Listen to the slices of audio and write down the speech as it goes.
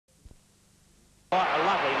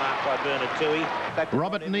by Bernard Toohey.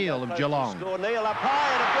 Robert Neal of Geelong. Neal up high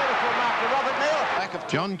and a beautiful mark to Robert Neal.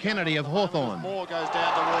 John Kennedy of Hawthorn. Moore goes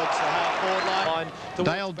down towards the half-forward line.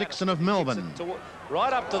 Dale Dixon of Melbourne.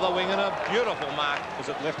 Right up to the wing and a beautiful mark. Was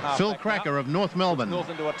it left half? Phil Cracker of North Melbourne. North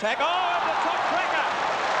into attack. Oh, and the top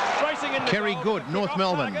Cracker! Racing into Kerry Good, North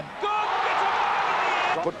Melbourne.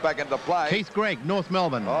 Put back into play. Keith Gregg, North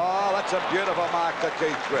Melbourne. Oh, that's a beautiful mark to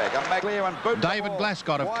Keith Gregg. A clear and boot. David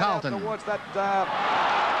Glascott of Carlton. Towards that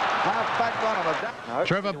half-back line on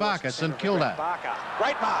Trevor Barker, St Kilda. Barker.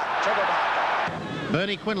 Great mark, Trevor Barker.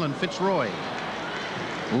 Bernie Quinlan, Fitzroy.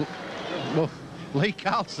 Lee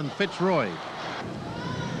Carlson, Fitzroy.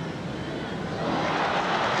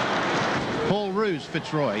 Paul Roos,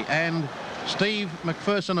 Fitzroy. And Steve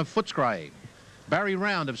McPherson of Footscray. Barry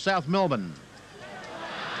Round of South Melbourne.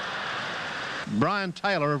 Brian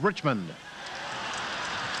Taylor of Richmond.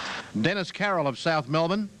 Dennis Carroll of South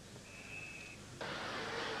Melbourne.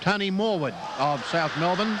 Tony Morwood of South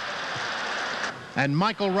Melbourne. And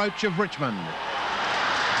Michael Roach of Richmond.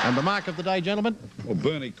 And the mark of the day, gentlemen? Well,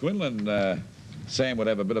 Bernie Quinlan, Sam would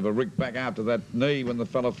have a bit of a rick back after that knee when the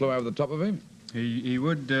fella flew over the top of him. He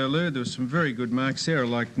would, Lou. There was some very good marks there,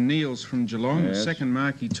 like Neil's from Geelong. Yes. The second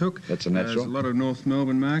mark he took. That's a natural. There's a lot of North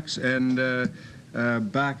Melbourne marks, and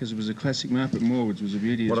Barker's was a classic mark, but Morwood's was a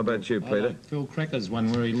beauty. What about you, Peter? Like Phil Cracker's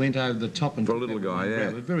one where he leant over the top and for a little guy, yeah.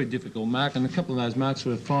 A very difficult mark, and a couple of those marks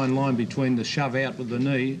were a fine line between the shove out with the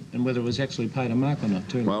knee and whether it was actually paid a mark or not,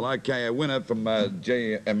 too. Well, okay, a winner from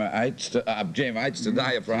GMH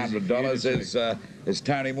today for $100 is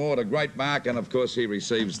Tony Moore, a great mark, and of course he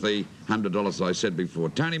receives the $100 I said before.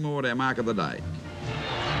 Tony Moore, our mark of the day.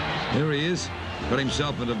 Here he is, got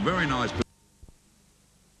himself in a very nice.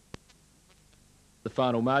 The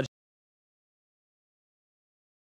final margin.